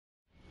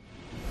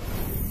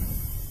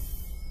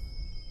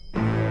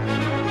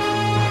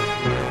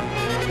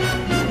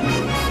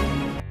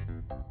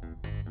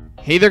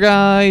Hey there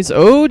guys,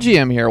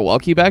 OGM here,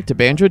 welcome back to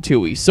Banjo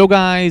Tooie. So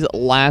guys,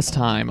 last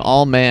time,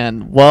 oh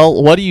man,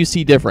 well, what do you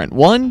see different?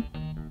 One,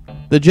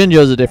 the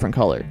Jinjo's a different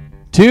color.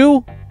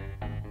 Two,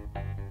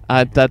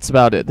 that's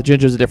about it. The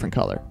Jinjo's a different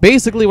color.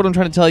 Basically, what I'm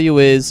trying to tell you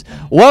is,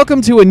 welcome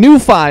to a new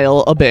file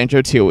of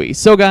Banjo Tooie.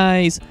 So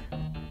guys,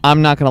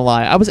 I'm not gonna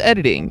lie, I was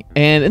editing,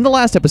 and in the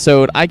last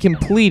episode, I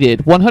completed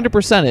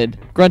 100%ed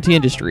Grunty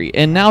Industry,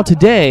 and now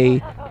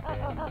today,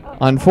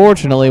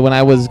 unfortunately, when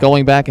I was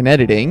going back and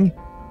editing,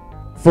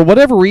 for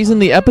whatever reason,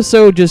 the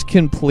episode just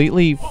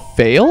completely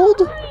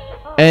failed.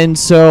 And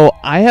so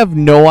I have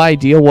no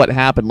idea what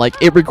happened. Like,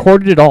 it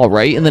recorded it all,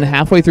 right? And then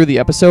halfway through the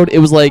episode, it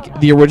was like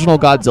the original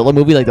Godzilla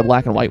movie, like the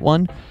black and white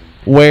one,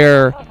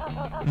 where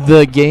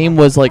the game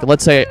was like,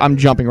 let's say I'm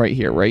jumping right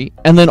here, right?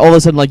 And then all of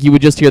a sudden, like, you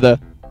would just hear the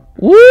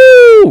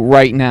woo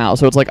right now.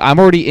 So it's like I'm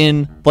already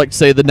in, like,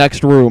 say, the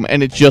next room,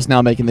 and it's just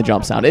now making the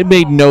jump sound. It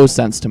made no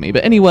sense to me.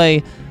 But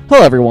anyway,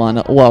 hello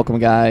everyone, welcome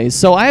guys.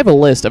 So I have a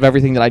list of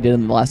everything that I did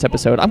in the last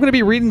episode. I'm going to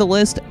be reading the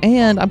list,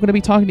 and I'm going to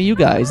be talking to you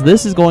guys.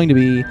 This is going to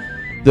be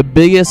the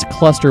biggest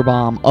cluster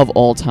bomb of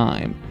all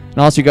time. And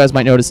also, you guys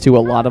might notice too, a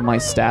lot of my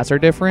stats are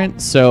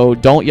different, so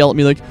don't yell at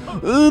me like,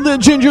 that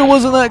Ginger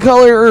wasn't that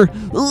color,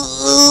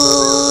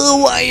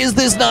 why is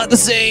this not the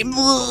same?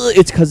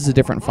 It's because it's a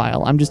different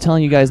file. I'm just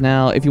telling you guys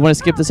now, if you want to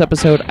skip this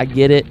episode, I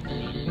get it.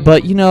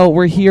 But, you know,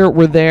 we're here,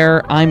 we're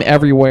there, I'm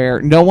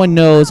everywhere. No one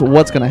knows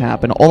what's going to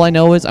happen. All I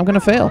know is I'm going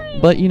to fail.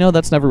 But, you know,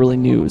 that's never really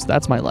news.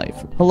 That's my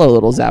life. Hello,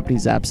 little zappity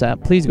zap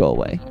zap. Please go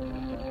away.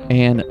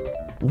 And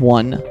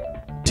 1,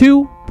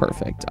 2,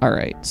 perfect. All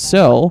right,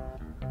 so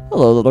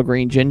hello, little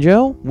green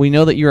Jinjo. We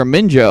know that you're a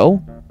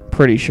Minjo,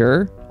 pretty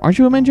sure. Aren't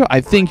you a Minjo? I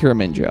think you're a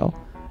Minjo.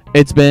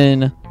 It's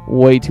been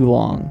way too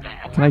long.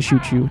 Can I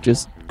shoot you?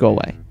 Just go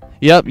away.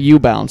 Yep, you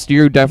bounced.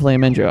 You're definitely a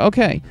Minjo.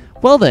 Okay.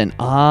 Well then,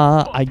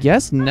 I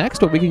guess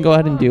next what we can go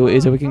ahead and do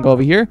is if we can go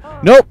over here.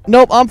 Nope,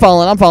 nope, I'm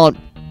falling.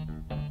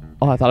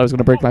 Oh, I thought I was going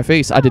to break my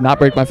face. I did not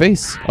break my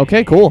face.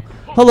 Okay, cool.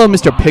 Hello,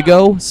 Mr.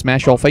 Piggo.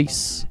 Smash your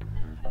face.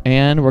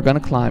 And we're going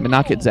to climb and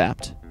not get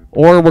zapped.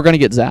 Or we're going to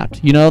get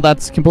zapped. You know,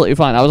 that's completely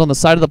fine. I was on the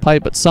side of the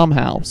pipe, but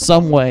somehow,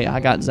 some way, I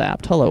got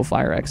zapped. Hello,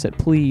 fire exit.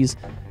 Please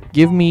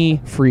give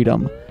me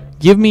freedom.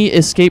 Give me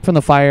escape from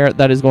the fire.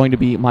 That is going to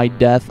be my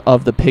death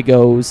of the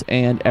Piggos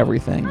and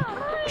everything.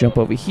 Jump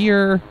over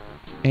here.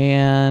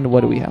 And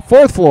what do we have?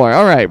 4th floor.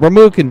 All right, we're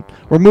mooking.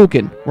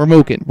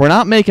 We're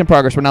not making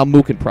progress. We're now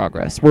mooking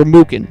progress. We're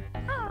mooking.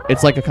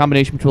 It's like a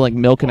combination between like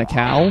milking a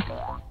cow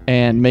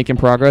and making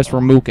progress. We're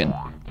mooking.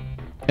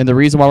 And the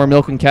reason why we're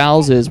milking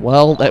cows is,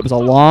 well, that was a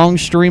long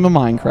stream of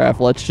Minecraft.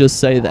 Let's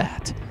just say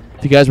that.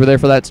 If you guys were there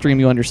for that stream,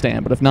 you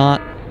understand. But if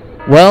not,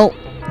 well,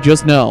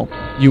 just know,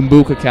 you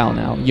mook a cow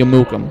now. You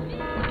mook them.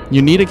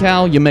 You need a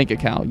cow, you make a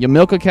cow. You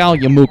milk a cow,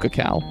 you mook a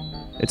cow.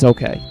 It's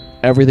okay.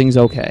 Everything's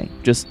okay.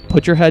 Just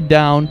put your head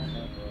down.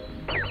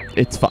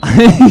 It's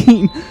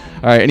fine.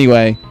 All right,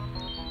 anyway.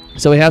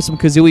 So we have some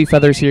kazooie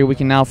feathers here. We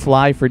can now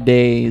fly for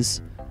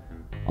days.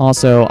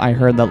 Also, I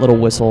heard that little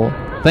whistle.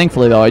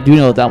 Thankfully, though, I do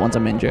know that that one's a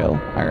Minjo.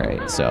 All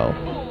right, so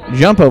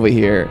jump over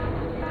here.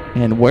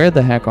 And where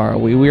the heck are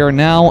we? We are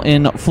now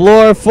in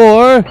floor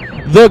 4,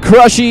 the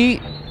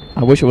Crushy.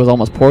 I wish it was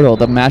almost Portal,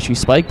 the mashy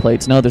spike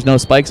plates. No, there's no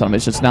spikes on them.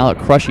 It's just now a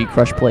Crushy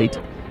crush plate.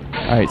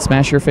 All right,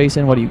 smash your face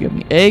in. What do you give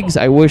me? Eggs?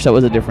 I wish that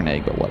was a different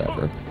egg, but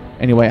whatever.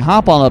 Anyway,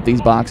 hop on up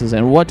these boxes,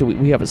 and what do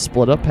we have? A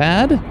split-up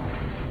pad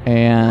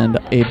and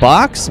a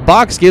box.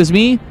 Box gives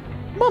me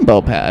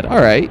Mumbo pad.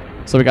 All right,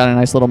 so we got a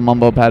nice little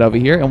Mumbo pad over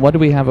here. And what do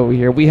we have over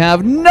here? We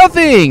have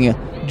nothing!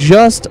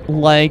 Just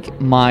like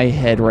my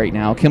head right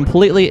now.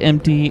 Completely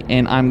empty,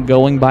 and I'm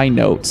going by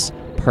notes.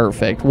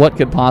 Perfect. What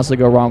could possibly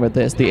go wrong with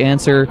this? The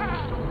answer,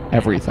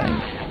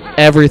 everything.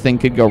 Everything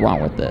could go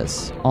wrong with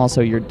this.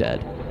 Also, you're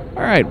dead.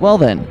 All right, well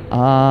then,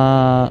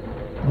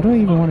 what do I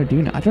even want to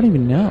do now? I don't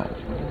even know.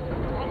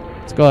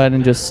 Let's go ahead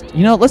and just,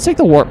 you know, let's take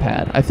the warp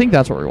pad. I think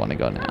that's where we want to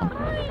go now.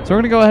 So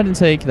we're going to go ahead and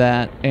take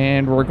that,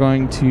 and we're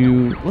going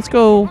to, let's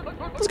go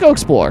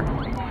explore.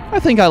 I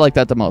think I like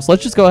that the most.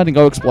 Let's just go ahead and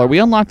go explore. We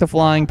unlocked the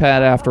flying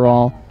pad after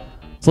all.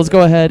 So let's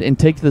go ahead and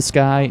take to the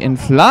sky and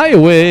fly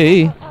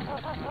away.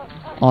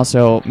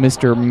 Also,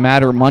 Mr.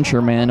 Matter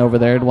Muncher Man over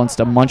there wants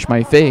to munch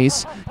my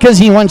face because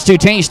he wants to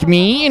taste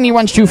me and he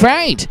wants to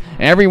fight.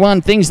 Everyone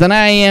thinks that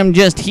I am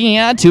just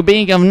here to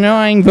make an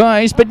annoying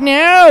voice, but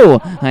no!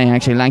 I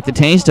actually like the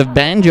taste of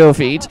banjo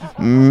feet.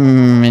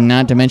 And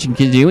not to mention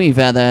kazooie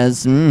feathers.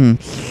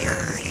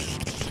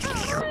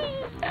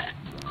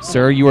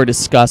 Sir, you are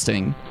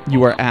disgusting.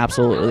 You are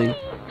absolutely,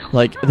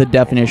 like, the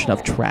definition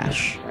of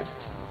trash.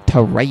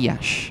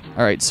 Trash.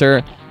 All right,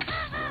 sir.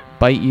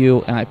 Bite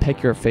you and I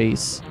peck your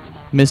face.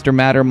 Mr.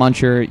 Matter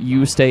Muncher,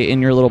 you stay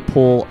in your little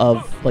pool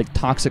of, like,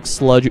 toxic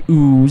sludge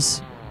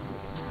ooze.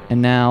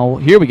 And now,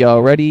 here we go.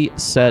 Ready,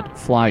 set,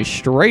 fly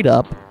straight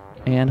up.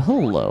 And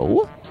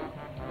hello.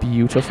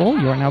 Beautiful.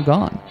 You are now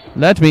gone.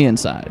 Let me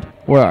inside.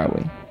 Where are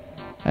we?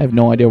 I have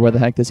no idea where the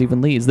heck this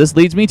even leads. This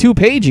leads me to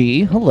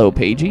Pagey. Hello,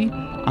 Pagey.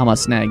 I'm going to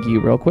snag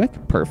you real quick.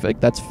 Perfect.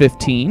 That's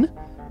 15.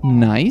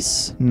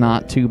 Nice.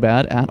 Not too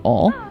bad at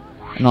all.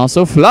 And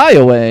also fly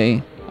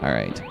away. All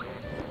right.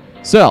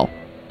 So,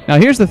 now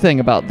here's the thing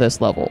about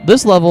this level.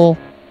 This level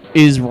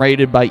is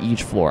rated by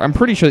each floor. I'm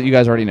pretty sure that you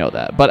guys already know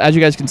that. But as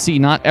you guys can see,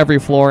 not every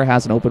floor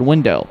has an open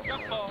window.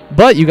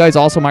 But you guys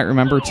also might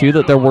remember, too,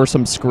 that there were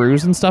some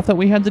screws and stuff that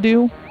we had to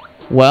do.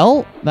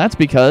 Well, that's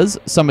because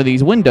some of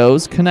these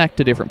windows connect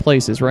to different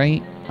places,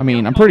 right? I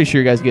mean, I'm pretty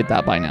sure you guys get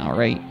that by now,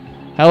 right?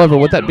 However,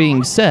 with that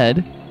being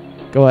said,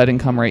 go ahead and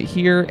come right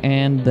here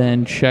and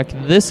then check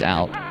this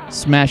out.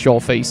 Smash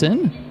your face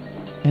in.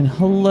 And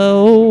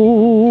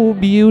hello,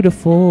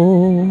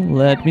 beautiful.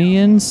 Let me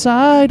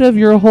inside of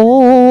your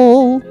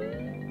hole.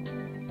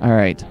 All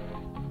right.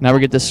 Now we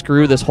get to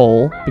screw this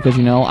hole because,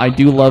 you know, I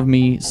do love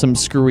me some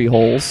screwy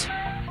holes.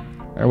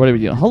 All right, what are we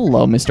doing?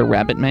 Hello, Mr.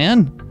 Rabbit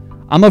Man.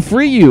 I'ma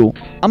free you.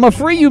 I'ma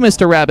free you,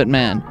 Mr. Rabbit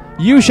Man.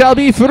 You shall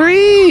be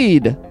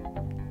freed.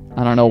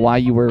 I don't know why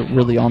you were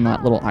really on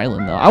that little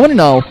island, though. I want to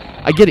know.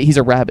 I get it. He's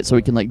a rabbit, so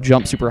he can, like,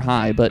 jump super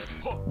high. But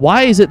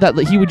why is it that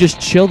he would just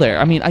chill there?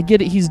 I mean, I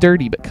get it. He's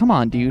dirty, but come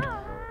on, dude.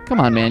 Come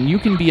on, man. You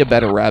can be a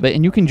better rabbit,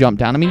 and you can jump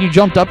down. I mean, you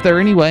jumped up there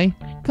anyway.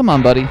 Come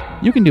on, buddy.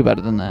 You can do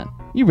better than that.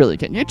 You really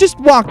can. You just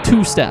walk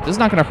 2 steps. It's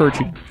not going to hurt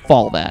you to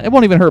fall that. It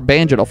won't even hurt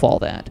Banjo to fall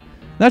that.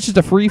 That's just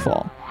a free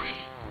fall.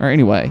 All right,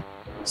 anyway.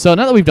 So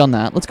now that we've done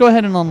that, let's go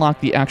ahead and unlock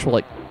the actual,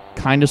 like,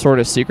 kind of sort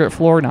of secret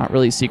floor. Not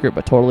really secret,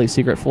 but totally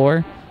secret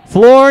floor.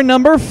 Floor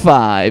number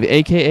 5,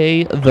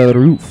 a.k.a. the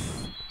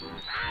roof.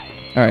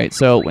 All right,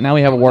 so now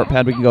we have a warp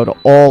pad. We can go to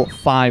all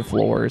 5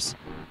 floors.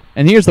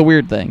 And here's the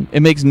weird thing.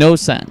 It makes no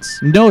sense.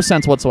 No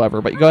sense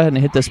whatsoever. But you go ahead and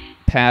hit this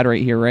pad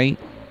right here, right?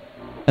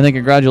 And then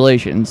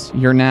congratulations.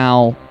 You're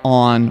now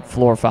on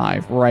floor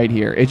 5 right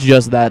here. It's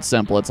just that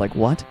simple. It's like,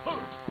 what?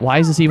 Why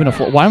is this even a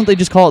floor? Why don't they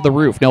just call it the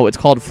roof? No, it's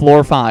called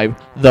floor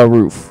 5, the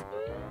roof.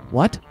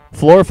 What?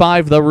 Floor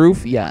 5, the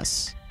roof?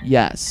 Yes.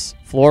 Yes.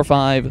 Floor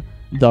 5,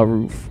 the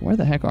roof. Where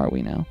the heck are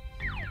we now?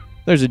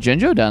 There's a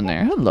Jinjo down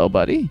there. Hello,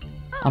 buddy.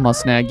 I'm gonna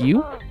snag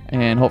you.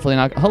 And hopefully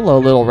not... Hello,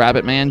 little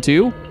rabbit man,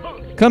 too.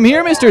 Come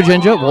here, Mr.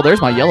 Jinjo. Well,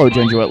 there's my yellow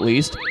Jinjo, at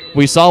least.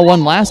 We saw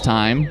one last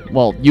time.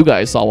 Well, you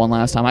guys saw one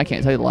last time. I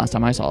can't tell you the last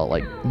time I saw it.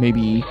 Like,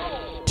 maybe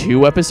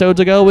 2 episodes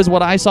ago is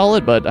what I saw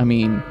it. But, I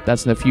mean,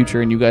 that's in the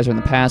future, and you guys are in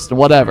the past, and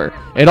whatever.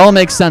 It all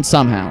makes sense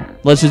somehow.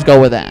 Let's just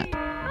go with that.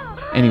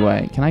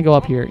 Anyway, can I go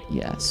up here?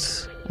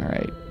 Yes. All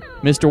right.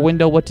 Mr.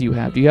 Window, what do you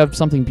have? Do you have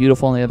something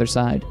beautiful on the other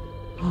side?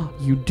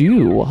 You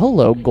do.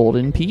 Hello,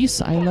 golden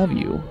piece. I love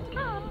you.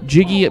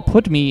 Jiggy,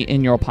 put me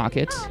in your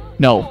pocket.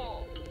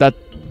 No, that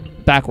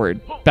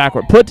backward.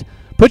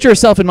 Put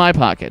yourself in my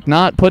pocket,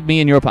 not put me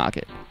in your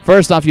pocket.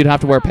 First off, you'd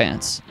have to wear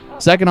pants.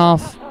 Second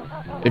off,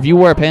 if you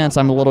wear pants,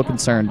 I'm a little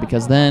concerned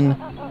because then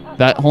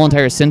that whole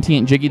entire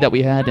sentient Jiggy that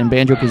we had in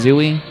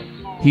Banjo-Kazooie,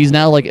 he's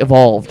now like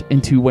evolved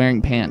into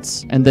wearing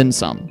pants and then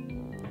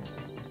some.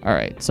 All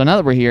right, so now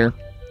that we're here,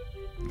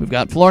 we've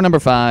got floor number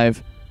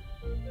 5,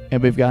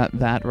 and we've got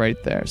that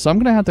right there. So I'm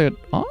gonna have to.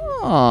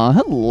 Oh,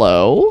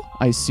 hello.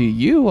 I see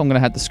you. I'm gonna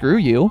have to screw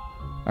you.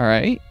 All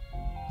right.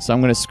 So I'm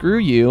going to screw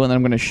you, and then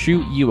I'm going to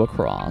shoot you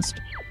across.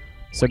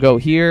 So go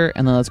here,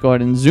 and then let's go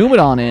ahead and zoom it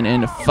on in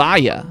and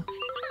fire.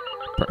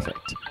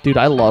 Perfect. Dude,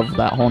 I love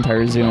that whole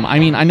entire zoom. I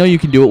mean, I know you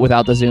can do it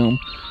without the zoom,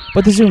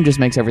 but the zoom just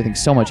makes everything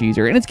so much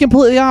easier, and it's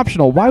completely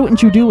optional. Why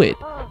wouldn't you do it?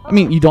 I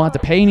mean, you don't have to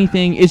pay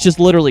anything. It's just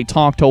literally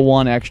talk to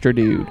one extra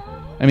dude.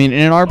 I mean, in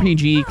an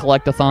RPG,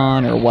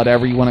 collect-a-thon, or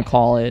whatever you want to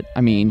call it,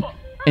 I mean,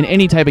 in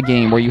any type of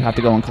game where you have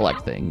to go and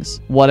collect things,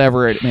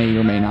 whatever it may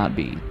or may not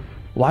be.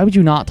 Why would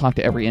you not talk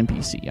to every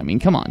NPC? I mean,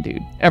 come on,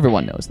 dude.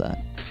 Everyone knows that.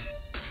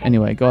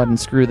 Anyway, go ahead and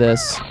screw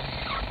this.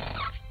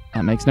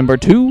 That makes number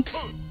 2.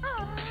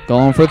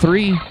 Going for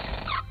 3.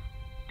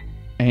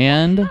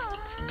 And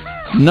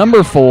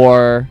number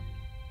 4.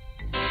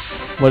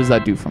 What does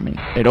that do for me?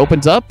 It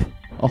opens up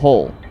a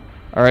hole.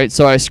 All right,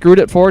 so I screwed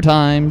it 4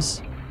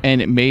 times,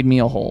 and it made me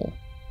a hole.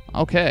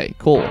 Okay,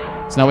 cool.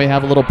 So now we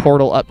have a little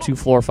portal up to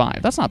floor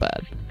 5. That's not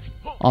bad.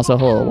 Also,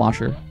 hello,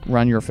 washer.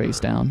 Run your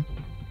face down.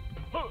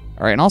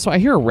 All right, and also I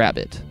hear a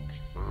rabbit.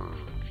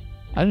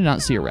 I did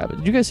not see a rabbit.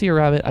 Did you guys see a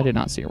rabbit? I did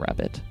not see a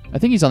rabbit. I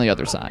think he's on the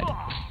other side.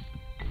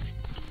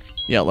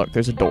 Yeah, look,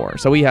 there's a door.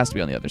 So he has to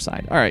be on the other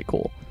side. All right,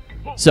 cool.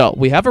 So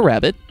we have a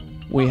rabbit,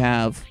 we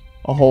have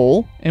a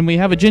hole, and we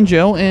have a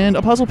Jinjo and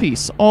a puzzle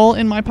piece all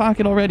in my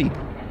pocket already.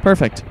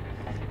 Perfect.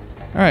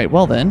 All right,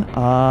 well then,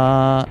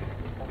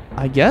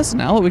 I guess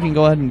now what we can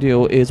go ahead and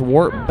do is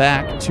warp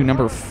back to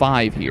number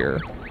 5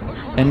 here.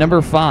 And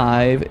number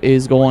 5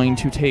 is going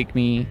to take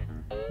me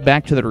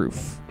back to the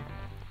roof.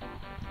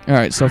 All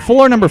right, so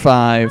floor number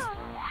 5.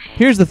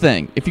 Here's the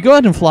thing. If you go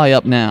ahead and fly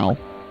up now,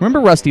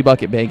 remember Rusty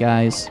Bucket Bay,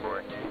 guys?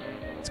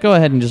 Let's go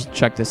ahead and just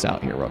check this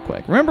out here real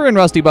quick. Remember in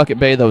Rusty Bucket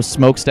Bay, those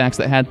smokestacks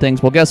that had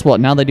things? Well, guess what?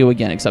 Now they do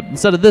again, except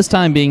instead of this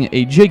time being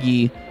a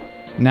Jiggy,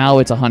 now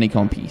it's a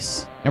honeycomb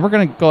piece. And we're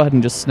going to go ahead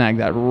and just snag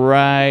that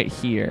right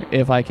here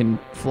if I can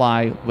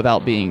fly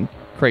without being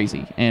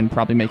crazy and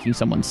probably making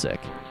someone sick.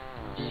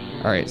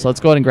 All right, so let's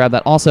go ahead and grab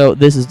that. Also,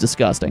 this is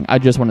disgusting. I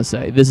just want to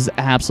say, this is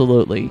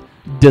absolutely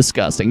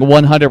disgusting.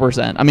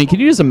 100%. I mean, can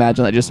you just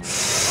imagine that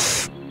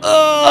just...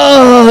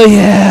 Oh,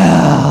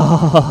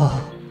 yeah.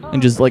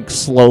 and just like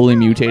slowly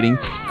mutating,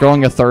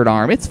 growing a third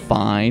arm. It's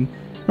fine.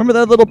 Remember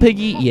that little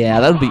piggy? Yeah,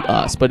 that would be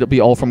us, but it'll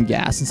be all from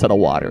gas instead of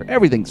water.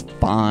 Everything's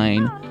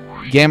fine.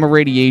 Gamma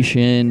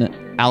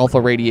radiation,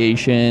 alpha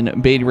radiation,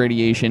 beta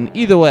radiation.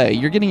 Either way,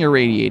 you're getting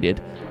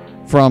irradiated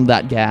from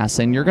that gas,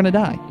 and you're gonna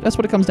die. That's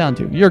what it comes down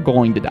to. You're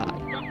going to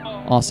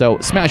die. Also,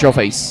 smash your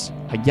face.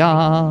 Hiya.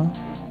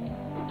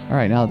 All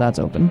right, now that that's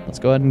open, let's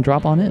go ahead and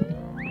drop on in.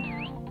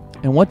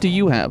 And what do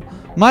you have?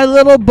 My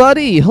little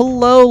buddy.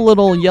 Hello,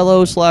 little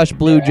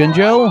yellow/blue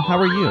Jinjo. How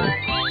are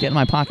you? Get in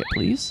my pocket,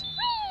 please.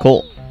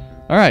 Cool.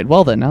 All right,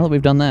 well then, now that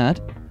we've done that,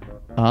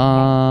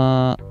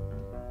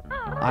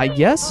 I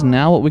guess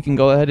now what we can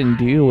go ahead and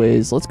do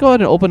is let's go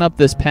ahead and open up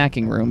this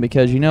packing room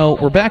because, you know,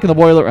 we're back in the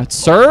boiler.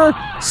 Sir?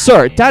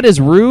 Sir, that is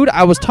rude.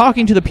 I was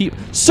talking to the people.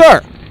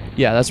 Sir!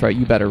 Yeah, that's right.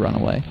 You better run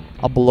away.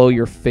 I'll blow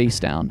your face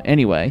down.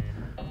 Anyway,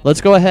 let's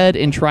go ahead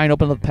and try and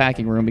open up the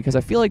packing room because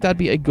I feel like that'd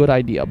be a good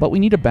idea, but we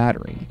need a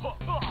battery.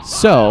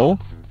 So,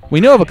 we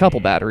know of a couple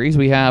batteries.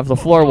 We have the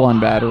floor 1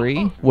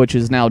 battery, which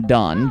is now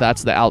done.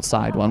 That's the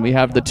outside one. We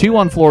have the 2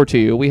 on floor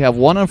 2. We have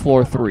 1 on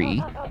floor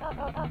 3.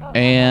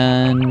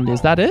 And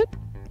is that it?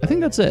 I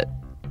think that's it.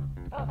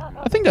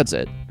 I think that's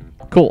it.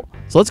 Cool.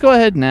 So let's go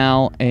ahead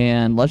now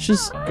and let's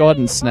just go ahead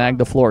and snag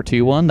the floor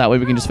 2 one. That way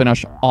we can just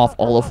finish off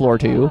all of floor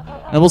 2.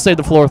 And we'll save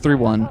the floor 3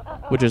 one,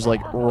 which is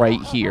like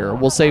right here.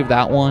 We'll save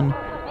that one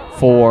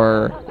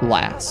for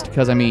last.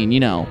 Because, I mean, you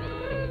know,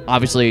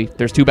 obviously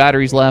there's 2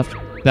 batteries left.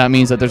 That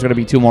means that there's going to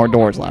be 2 more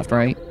doors left,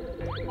 right?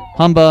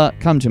 Humba,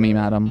 come to me,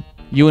 madam.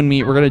 You and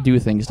me, we're going to do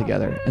things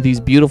together. And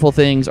these beautiful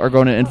things are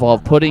going to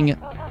involve putting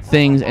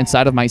things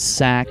inside of my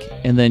sack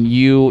and then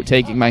you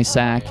taking my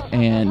sack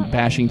and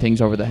bashing things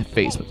over the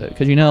face with it.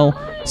 Because, you know,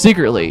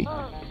 secretly,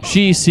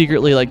 she's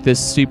secretly like this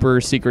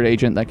super secret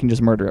agent that can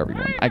just murder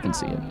everyone. I can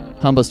see it.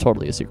 Humba's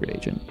totally a secret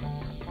agent.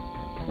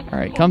 All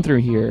right, come through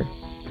here.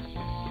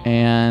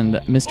 And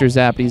Mr.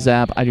 Zappity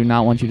Zap, I do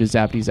not want you to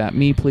Zappity Zap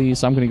me, please.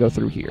 So I'm going to go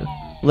through here.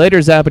 Later,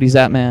 Zappity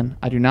Zap man.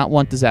 I do not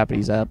want the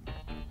Zappity Zap.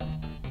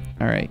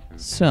 All right,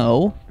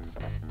 so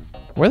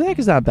where the heck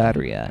is that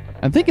battery at?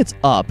 I think it's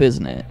up,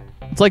 isn't it?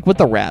 It's like with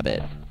the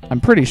rabbit. I'm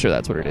pretty sure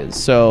that's what it is.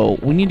 So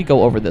we need to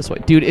go over this way.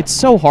 Dude, it's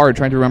so hard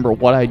trying to remember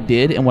what I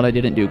did and what I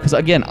didn't do. Because,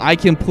 again, I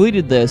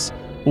completed this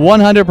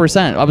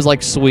 100%. I was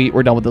like, sweet,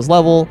 we're done with this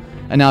level.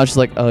 And now it's just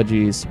like, oh,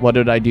 geez, what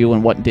did I do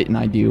and what didn't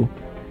I do?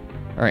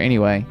 All right,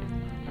 anyway.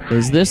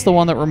 Is this the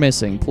one that we're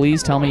missing?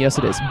 Please tell me yes,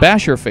 it is.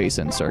 Bash your face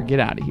in, sir. Get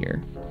out of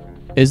here.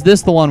 Is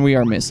this the one we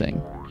are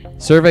missing?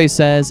 Survey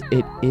says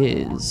it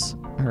is.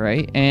 All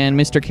right, and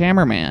Mr.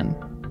 Cameraman.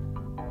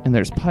 And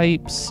there's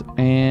pipes,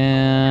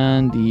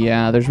 and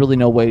yeah, there's really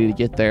no way to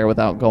get there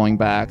without going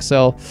back.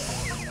 So,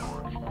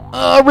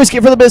 risk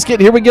it for the biscuit.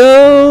 Here we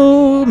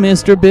go,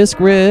 Mr. Bisque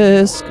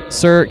Risk.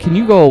 Sir, can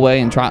you go away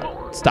and try?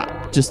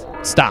 Stop. Just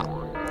stop.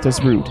 That's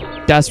rude.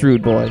 That's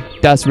rude, boy.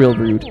 That's real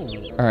rude.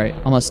 All right,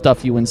 I'm gonna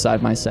stuff you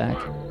inside my sack.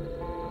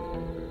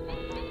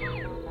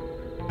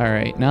 All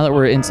right, now that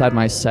we're inside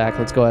my sack,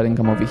 let's go ahead and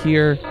come over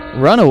here.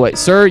 Run away.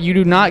 Sir, you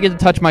do not get to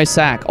touch my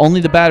sack.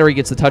 Only the battery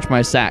gets to touch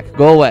my sack.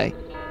 Go away.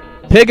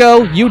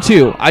 Piggo, you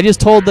too. I just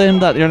told them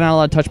that you're not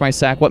allowed to touch my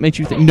sack. What makes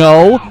you think?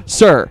 No,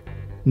 sir.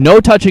 No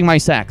touching my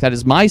sack. That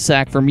is my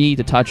sack for me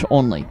to touch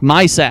only.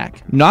 My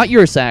sack. Not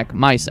your sack,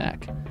 my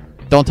sack.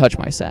 Don't touch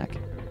my sack.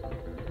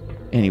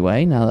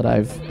 Anyway, now that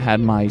I've had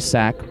my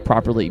sack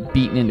properly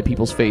beaten into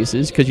people's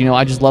faces, because, you know,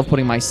 I just love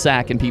putting my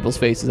sack in people's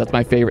faces. That's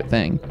my favorite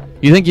thing.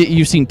 You think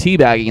you've seen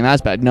teabagging and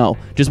that's bad? No.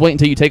 Just wait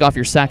until you take off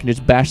your sack and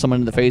just bash someone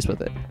in the face with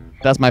it.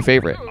 That's my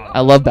favorite. I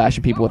love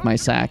bashing people with my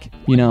sack.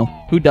 You know,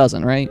 who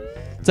doesn't, right?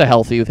 It's a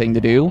healthy thing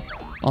to do.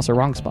 Also,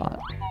 wrong spot.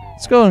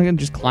 Let's go and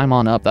just climb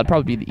on up. That'd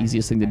probably be the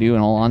easiest thing to do,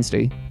 in all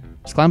honesty.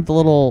 Just climb up the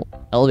little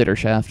elevator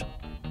shaft.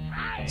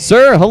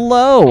 Sir,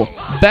 hello!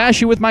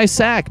 Bash you with my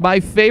sack, my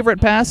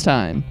favorite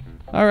pastime.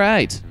 All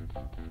right.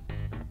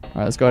 All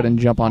right, let's go ahead and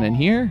jump on in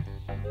here.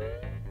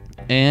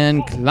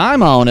 And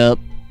climb on up.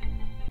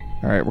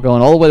 All right, we're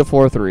going all the way to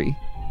floor 3.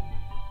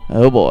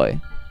 Oh, boy.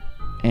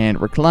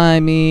 And we're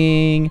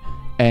climbing,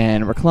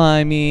 and we're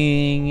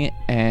climbing,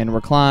 and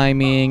we're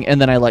climbing, and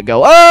then I let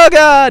go. Oh,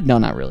 God! No,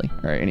 not really.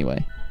 All right,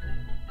 anyway.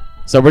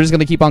 So we're just going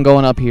to keep on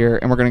going up here,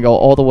 and we're going to go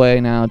all the way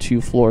now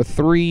to floor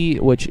 3,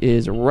 which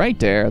is right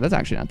there. That's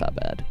actually not that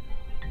bad.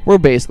 We're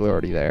basically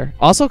already there.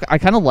 Also, I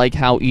kind of like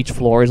how each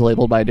floor is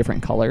labeled by a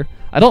different color.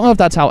 I don't know if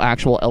that's how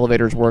actual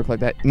elevators work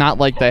like that. Not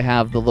like they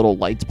have the little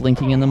lights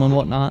blinking in them and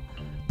whatnot.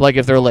 But like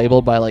if they're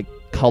labeled by like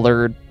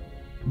colored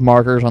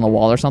markers on the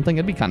wall or something,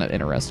 it'd be kind of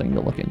interesting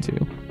to look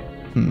into.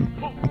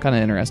 I'm kind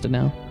of interested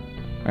now.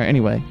 All right,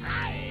 anyway.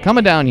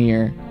 Coming down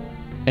here.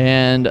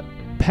 And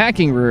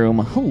packing room.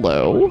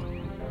 Hello.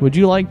 Would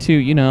you like to,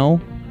 you know,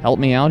 help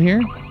me out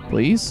here?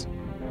 Please?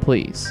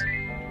 Please.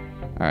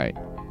 All right.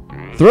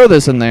 Throw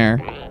this in there.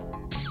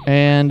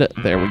 And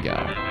there we go.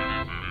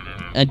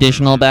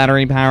 Additional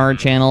battery power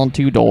channel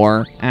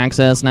 2-door.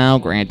 Access now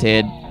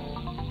granted.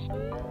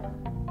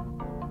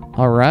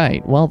 All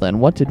right. Well then,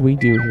 what did we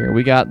do here?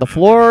 We got the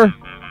floor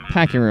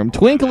packing room.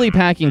 Twinkly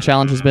packing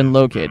challenge has been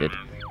located.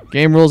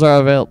 Game rules are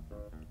available.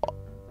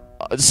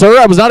 Sir,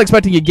 I was not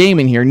expecting a game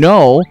in here.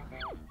 No.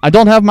 I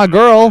don't have my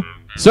girl.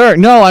 Sir,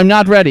 no, I'm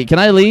not ready. Can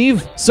I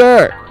leave?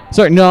 Sir,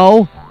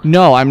 no.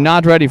 No, I'm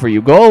not ready for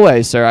you. Go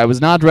away, sir. I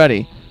was not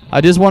ready.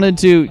 I just wanted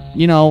to,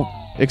 you know,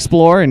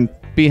 explore and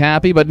be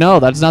happy, but no,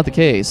 that's not the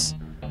case.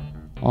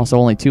 Also,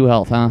 only 2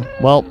 health, huh?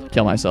 Well,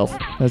 kill myself.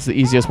 That's the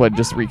easiest way to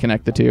just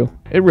reconnect the two.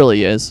 It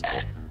really is.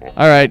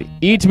 Alright,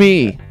 eat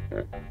me.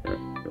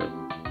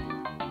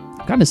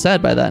 I'm kind of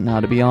sad by that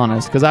now, to be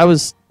honest, because I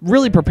was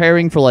really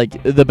preparing for,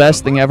 like, the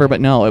best thing ever,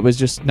 but no, it was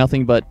just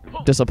nothing but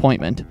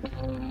disappointment.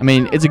 I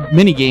mean, it's a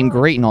mini-game,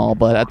 great and all,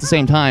 but at the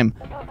same time,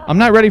 I'm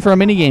not ready for a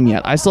mini-game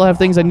yet. I still have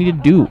things I need to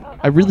do.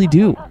 I really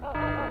do.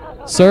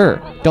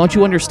 Sir, don't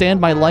you understand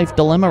my life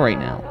dilemma right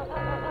now?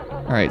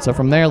 Alright, so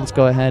from there, let's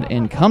go ahead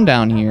and come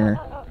down here.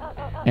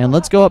 And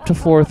let's go up to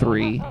floor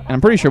 3. And I'm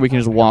pretty sure we can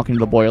just walk into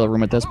the boiler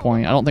room at this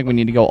point. I don't think we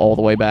need to go all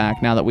the way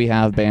back. Now that we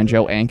have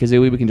Banjo and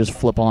Kazooie, we can just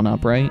flip on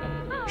up, right?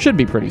 Should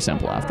be pretty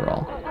simple after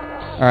all.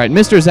 Alright,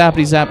 Mr.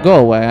 Zappity Zap, go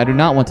away. I do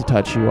not want to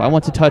touch you. I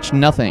want to touch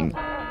nothing.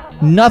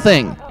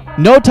 Nothing!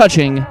 No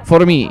touching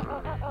for me!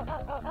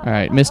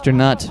 Alright, Mr.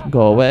 Nut,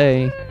 go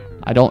away.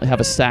 I don't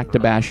have a sack to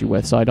bash you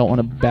with, so I don't want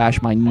to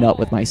bash my nut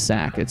with my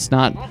sack. It's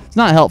not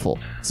helpful.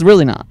 It's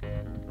really not.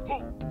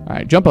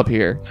 Alright, jump up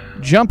here.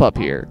 Jump up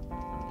here.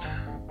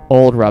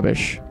 Old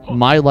rubbish.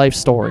 My life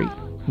story.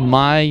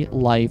 My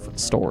life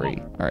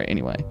story. Alright,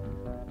 anyway.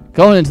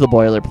 Going into the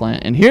boiler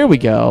plant, and here we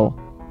go.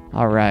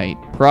 Alright,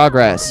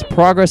 progress.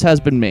 Progress has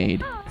been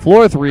made.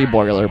 Floor 3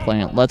 boiler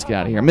plant. Let's get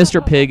out of here.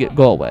 Mr. Pig,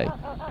 go away.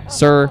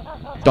 Sir,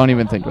 don't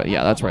even think about it.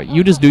 Yeah, that's right.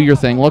 You just do your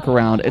thing. Look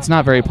around. It's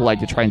not very polite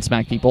to try and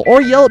smack people,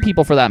 or yell at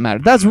people for that matter.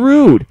 That's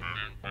rude.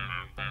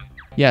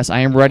 Yes, I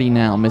am ready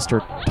now, Mr.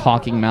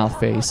 Talking Mouth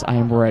Face. I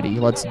am ready.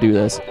 Let's do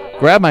this.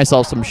 Grab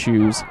myself some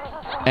shoes.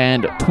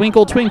 And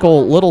twinkle,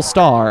 twinkle, little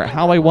star,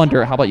 how I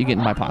wonder, how about you get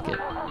in my pocket?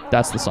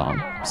 That's the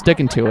song.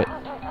 Sticking to it.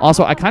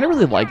 Also, I kind of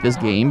really like this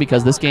game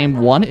because this game,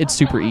 1, it's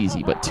super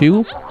easy. But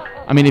 2,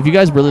 I mean, if you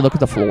guys really look at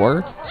the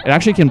floor, it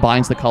actually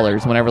combines the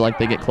colors whenever, like,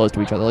 they get close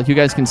to each other. Like, you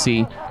guys can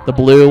see the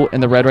blue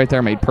and the red right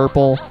there made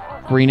purple.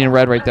 Green and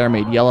red right there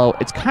made yellow.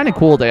 It's kind of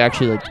cool they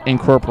actually, like,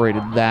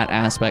 incorporated that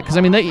aspect. Because,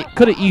 I mean, they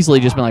could have easily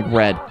just been, like,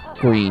 red,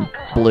 green,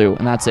 blue,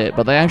 and that's it.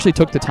 But they actually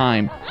took the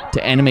time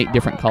to animate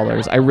different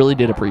colors. I really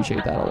did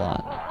appreciate that a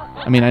lot.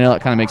 I mean, I know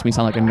that kind of makes me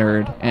sound like a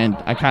nerd, and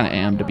I kind of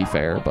am, to be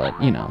fair, but,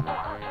 you know,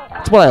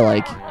 it's what I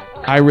like.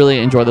 I really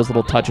enjoy those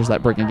little touches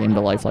that bring a game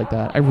to life like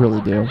that. I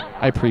really do.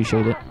 I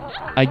appreciate it.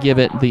 I give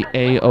it the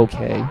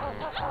A-OK.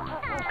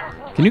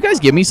 Can you guys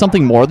give me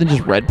something more than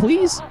just red,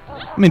 please?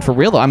 I mean, for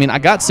real, though. I mean, I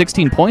got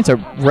 16 points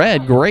of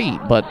red, great,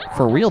 but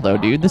for real, though,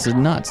 dude, this is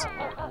nuts.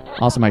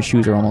 Also, my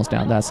shoes are almost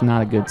down. That's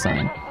not a good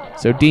sign.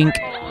 So, dink,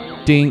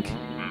 dink.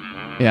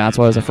 Yeah, that's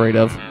what I was afraid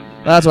of.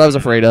 That's what I was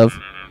afraid of.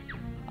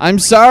 I'm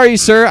sorry,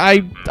 sir.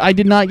 I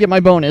did not get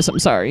my bonus. I'm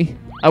sorry.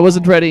 I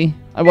wasn't ready.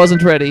 I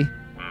wasn't ready.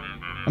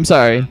 I'm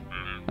sorry.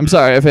 I'm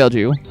sorry. I failed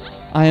you.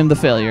 I am the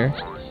failure.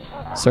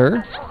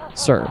 Sir?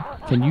 Sir,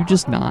 can you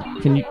just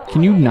not? Can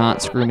you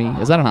not screw me?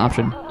 Is that an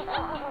option?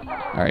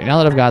 All right, now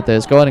that I've got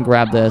this, go ahead and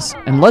grab this.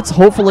 And let's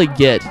hopefully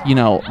get, you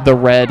know, the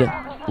red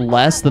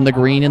less than the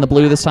green and the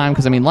blue this time.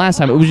 Because, I mean, last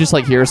time it was just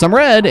like, here's some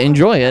red.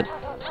 Enjoy it.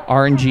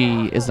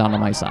 RNG is not on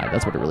my side.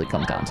 That's what it really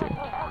comes down to.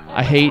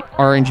 I hate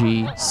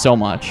RNG so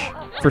much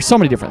for so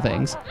many different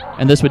things.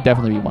 And this would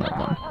definitely be one of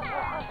them.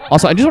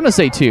 Also, I just want to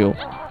say, too,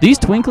 these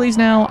Twinklies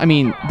now, I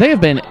mean, they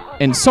have been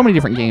in so many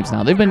different games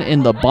now. They've been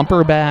in the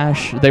Bumper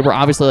Bash. They were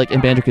obviously like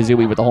in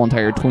Banjo-Kazooie with the whole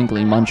entire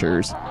Twinkly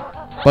Munchers.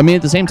 But I mean,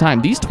 at the same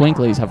time, these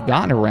Twinklies have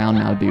gotten around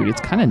now, dude.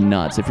 It's kind of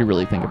nuts if you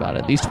really think about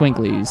it. These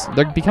Twinklies,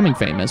 they're becoming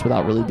famous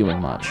without really doing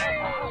much.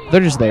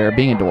 They're just there,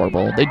 being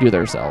adorable. They do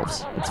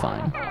themselves. It's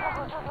fine.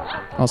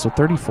 Also,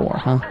 34,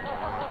 huh?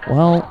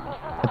 Well,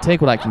 I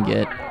take what I can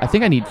get. I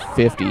think I need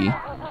 50,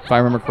 if I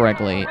remember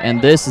correctly.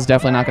 And this is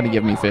definitely not going to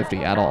give me 50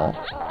 at all.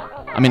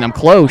 I mean, I'm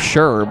close,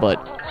 sure,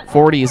 but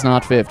 40 is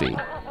not 50.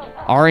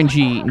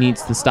 RNG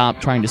needs to stop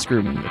trying to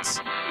screw me.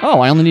 Oh,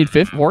 I only need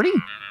 40?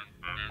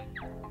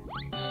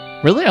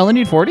 Really? I only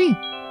need 40?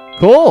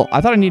 Cool.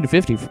 I thought I needed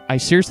 50. I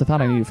seriously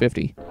thought I needed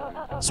 50.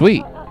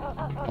 Sweet.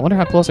 I wonder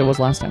how close I was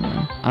last time,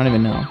 man. I don't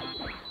even know.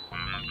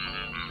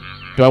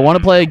 Do I want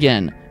to play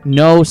again?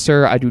 No,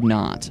 sir, I do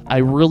not. I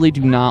really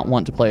do not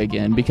want to play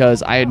again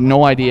because I had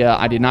no idea.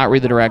 I did not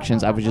read the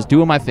directions. I was just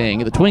doing my thing.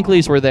 The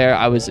Twinklies were there.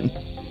 I was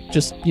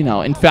just, you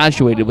know,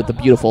 infatuated with the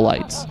beautiful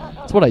lights.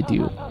 That's what I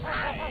do.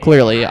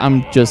 Clearly,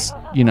 I'm just,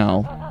 you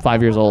know,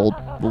 5 years old.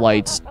 The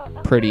lights,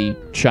 pretty,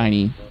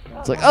 shiny.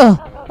 It's like, oh,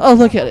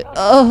 look at it.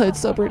 Oh, it's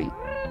so pretty.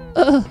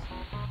 All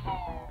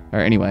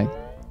right, anyway.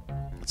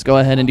 Let's go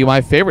ahead and do my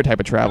favorite type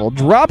of travel.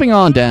 Dropping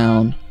on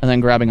down and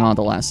then grabbing on at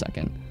the last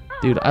second.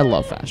 Dude, I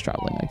love fast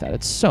traveling like that.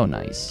 It's so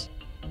nice.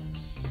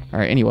 All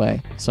right,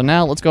 anyway. So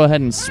now let's go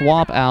ahead and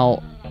swap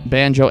out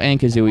Banjo and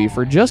Kazooie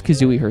for just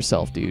Kazooie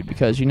herself, dude.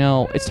 Because, you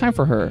know, it's time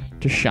for her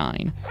to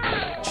shine.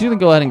 She's going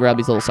to go ahead and grab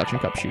these little suction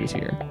cup shoes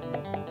here.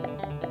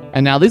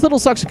 And now these little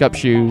suction cup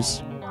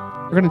shoes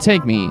are going to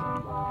take me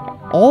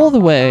all the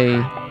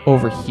way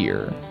over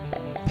here.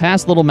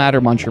 past Little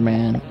Matter Muncher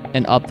Man,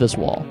 and up this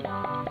wall.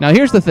 Now,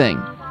 here's the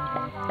thing.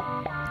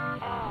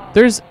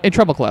 There's a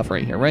treble clef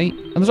right here, right?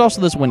 And there's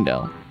also this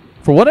window.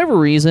 For whatever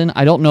reason,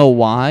 I don't know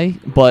why,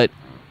 but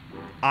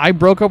I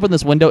broke open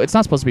this window. It's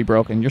not supposed to be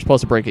broken. You're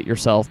supposed to break it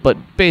yourself, but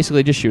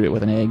basically just shoot it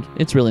with an egg.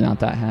 It's really not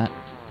that had.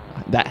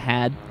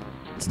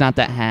 It's not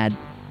that had.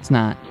 It's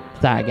not.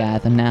 Sorry,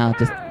 guys. And now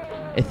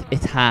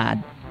it's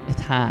hard.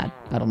 It's hard.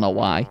 I don't know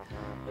why.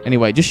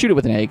 Anyway, just shoot it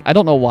with an egg. I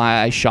don't know why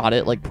I shot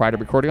it like prior to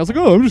recording. I was like,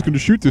 oh, I'm just going to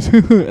shoot this.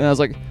 And I was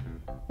like,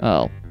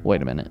 oh,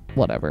 wait a minute.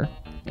 Whatever.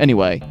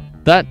 Anyway,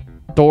 that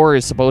door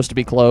is supposed to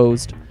be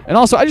closed. And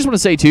also, I just want to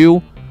say,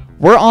 too,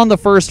 we're on the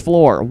first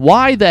floor.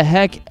 Why the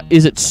heck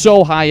is it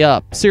so high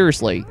up?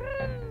 Seriously.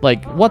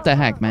 Like, what the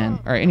heck, man?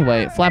 All right,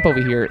 anyway, flap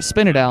over here,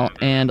 spin it out,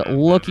 and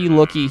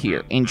looky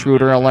here.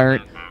 Intruder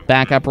alert.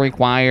 Backup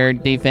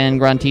required. Defend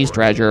Grunty's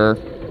treasure.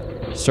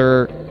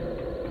 Sir,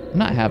 I'm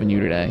not having you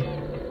today.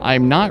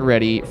 I'm not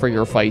ready for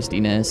your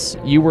feistiness.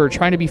 You were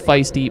trying to be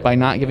feisty by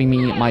not giving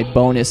me my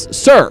bonus.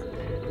 Sir!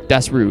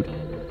 That's rude.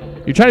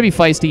 You're trying to be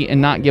feisty and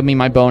not give me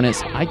my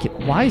bonus.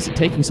 Why is it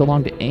taking so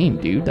long to aim,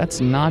 dude? That's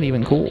not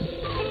even cool.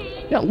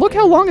 Yeah, look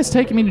how long it's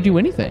taking me to do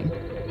anything.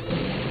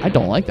 I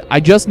don't like that.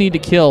 I just need to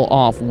kill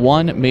off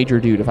one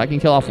major dude. If I can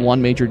kill off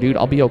one major dude,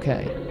 I'll be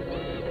okay.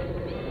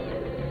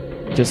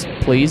 Just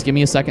please give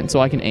me a second so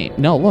I can aim.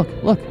 No,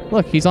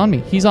 look. He's on me.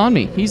 He's on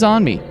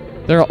me.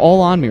 They're all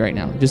on me right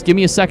now. Just give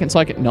me a second so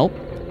I can... Nope.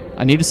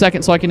 I need a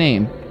second so I can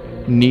aim.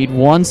 Need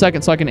 1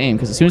 second so I can aim,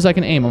 because as soon as I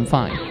can aim, I'm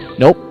fine.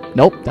 Nope.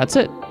 That's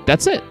it.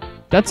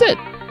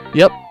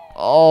 Yep.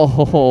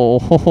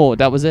 Oh,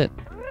 that was it.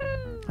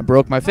 I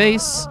broke my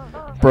face.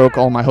 Broke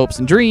all my hopes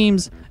and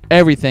dreams.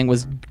 Everything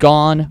was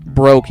gone,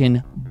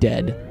 broken,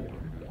 dead.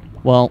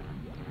 Well,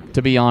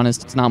 to be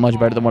honest, it's not much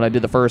better than what I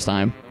did the first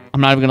time.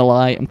 I'm not even gonna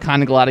lie. I'm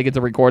kind of glad I get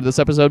to record this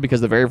episode, because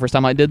the very first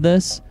time I did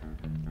this,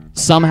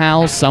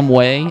 somehow, some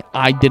way,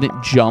 I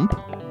didn't jump.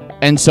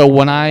 And so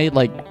when I,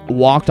 like,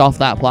 walked off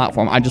that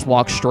platform, I just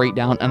walked straight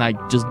down, and I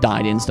just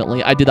died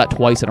instantly. I did that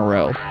twice in a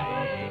row.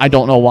 I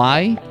don't know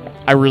why.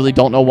 I really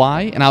don't know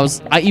why. And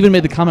I even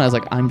made the comment, I was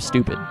like, I'm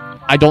stupid.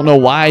 I don't know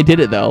why I did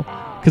it, though.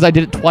 Because I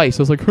did it twice.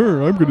 I was like,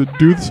 I'm going to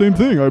do the same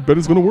thing. I bet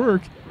it's going to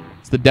work.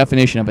 It's the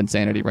definition of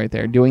insanity right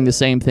there. Doing the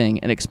same thing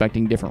and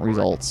expecting different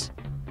results.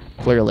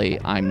 Clearly,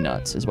 I'm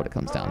nuts is what it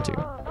comes down to.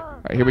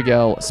 All right, here we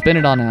go. Spin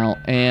it on out.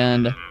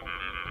 And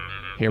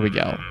here we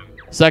go.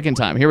 Second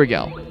time. Here we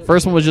go.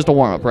 First one was just a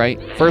warm-up, right?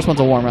 First one's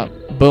a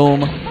warm-up. Boom.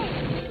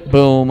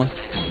 Boom.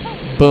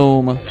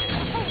 Boom.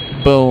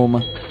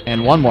 Boom.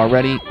 And one more.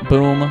 Ready?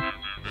 Boom.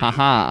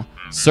 Haha.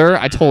 Sir,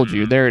 I told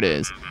you. There it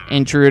is.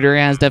 Intruder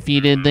has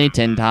defeated the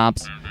Tin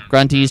Tops.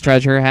 Grunty's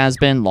treasure has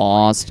been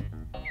lost.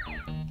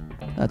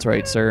 That's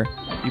right, sir.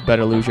 You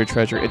better lose your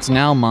treasure. It's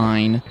now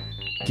mine.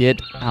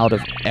 Get out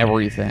of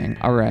everything.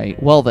 All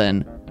right. Well,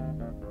 then.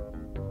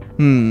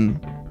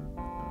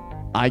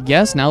 I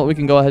guess now what we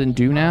can go ahead and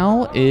do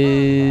now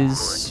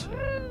is...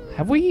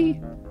 Have we...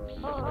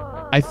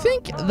 I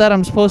think that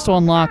I'm supposed to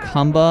unlock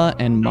Humba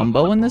and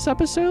Mumbo in this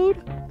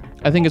episode.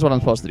 I think is what I'm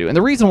supposed to do. And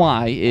the reason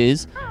why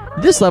is...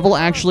 This level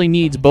actually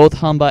needs both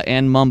Humba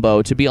and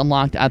Mumbo to be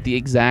unlocked at the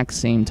exact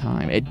same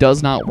time. It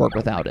does not work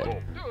without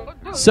it.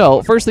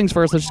 So, first things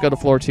first, let's just go to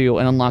floor 2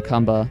 and unlock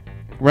Humba.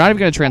 We're not even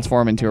going to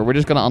transform into her. We're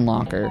just going to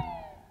unlock her.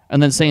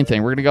 And then same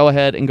thing. We're going to go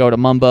ahead and go to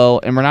Mumbo,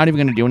 and we're not even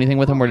going to do anything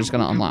with him. We're just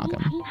going to unlock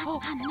him.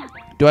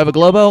 Do I have a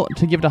Globo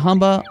to give to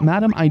Humba?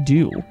 Madam, I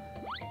do.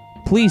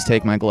 Please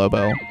take my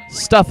Globo.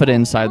 Stuff it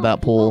inside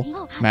that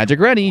pool. Magic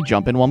ready.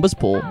 Jump in Wumba's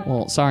pool.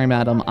 Well, sorry,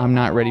 madam. I'm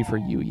not ready for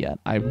you yet.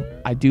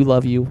 I do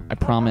love you. I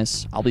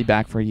promise. I'll be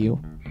back for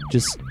you.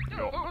 Just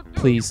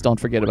please don't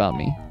forget about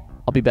me.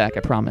 I'll be back.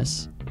 I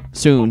promise.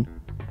 Soon.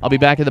 I'll be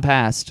back in the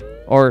past.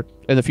 Or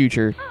in the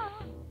future.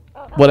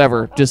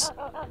 Whatever. Just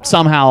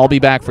somehow I'll be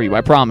back for you.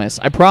 I promise.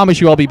 I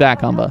promise you I'll be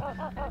back, Humba.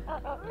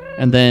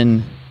 And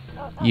then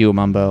you,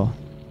 Mumbo.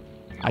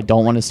 I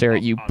don't want to stare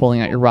at you pulling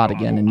out your rod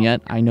again, and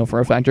yet I know for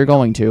a fact you're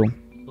going to.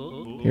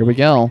 Here we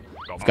go.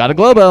 I've got a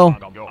Globo.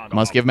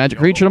 Must give magic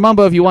creature to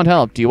Mumbo if you want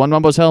help. Do you want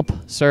Mumbo's help?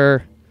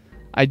 Sir,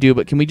 I do,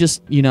 but can we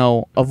just, you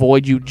know,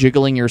 avoid you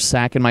jiggling your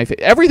sack in my face?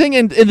 Everything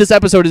in this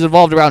episode is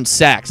involved around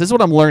sacks. This is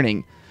what I'm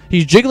learning.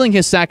 He's jiggling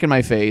his sack in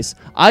my face.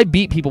 I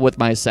beat people with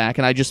my sack,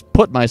 and I just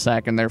put my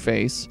sack in their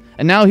face.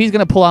 And now he's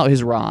going to pull out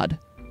his rod.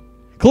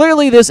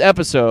 Clearly, this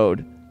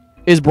episode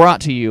is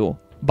brought to you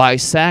by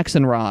sacks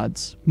and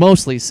rods.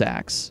 Mostly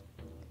sacks.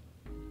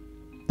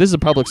 This is a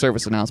public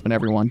service announcement,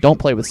 everyone. Don't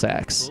play with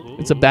sacks.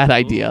 It's a bad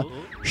idea.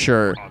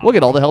 Sure, we'll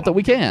get all the help that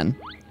we can.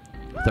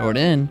 Throw it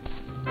in.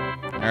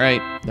 All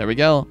right, there we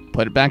go.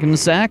 Put it back in the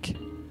sack.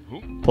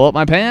 Pull up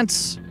my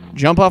pants.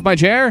 Jump off my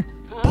chair.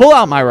 Pull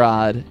out my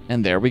rod.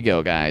 And there we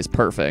go, guys.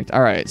 Perfect.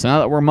 All right, so now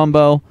that we're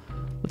Mumbo,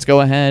 let's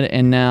go ahead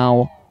and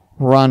now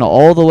run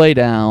all the way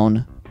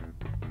down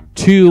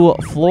to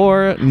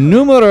floor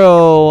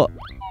numero...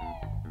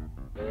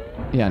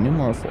 Yeah,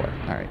 numero 4.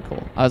 All right,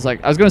 cool. I was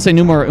going to say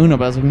numero uno,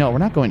 but I was like, no, we're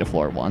not going to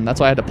floor 1. That's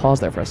why I had to pause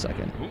there for a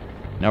second.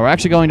 No, we're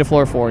actually going to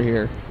floor 4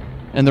 here.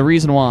 And the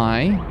reason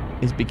why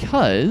is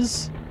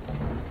because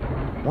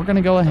we're going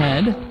to go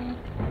ahead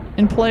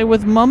and play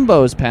with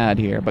Mumbo's pad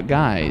here. But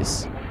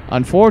guys,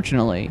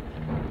 unfortunately,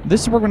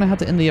 this is where we're going to have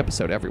to end the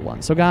episode,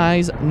 everyone. So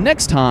guys,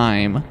 next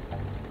time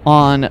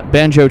on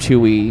Banjo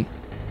Tooie,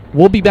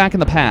 we'll be back in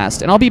the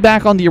past, and I'll be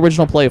back on the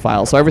original play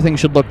file, so everything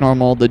should look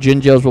normal. The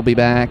Jinjos will be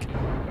back.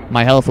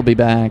 My health will be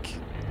back.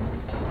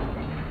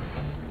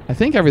 I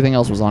think everything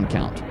else was on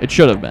count. It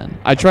should have been.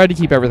 I tried to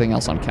keep everything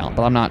else on count,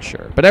 but I'm not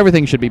sure. But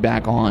everything should be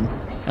back on,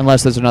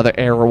 unless there's another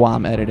error while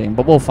I'm editing,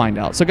 but we'll find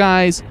out. So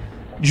guys,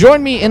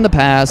 join me in the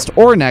past,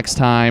 or next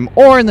time,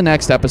 or in the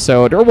next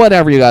episode, or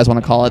whatever you guys want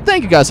to call it.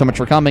 Thank you guys so much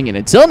for coming, and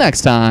until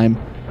next time,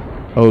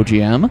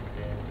 OGM,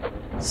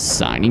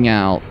 signing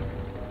out.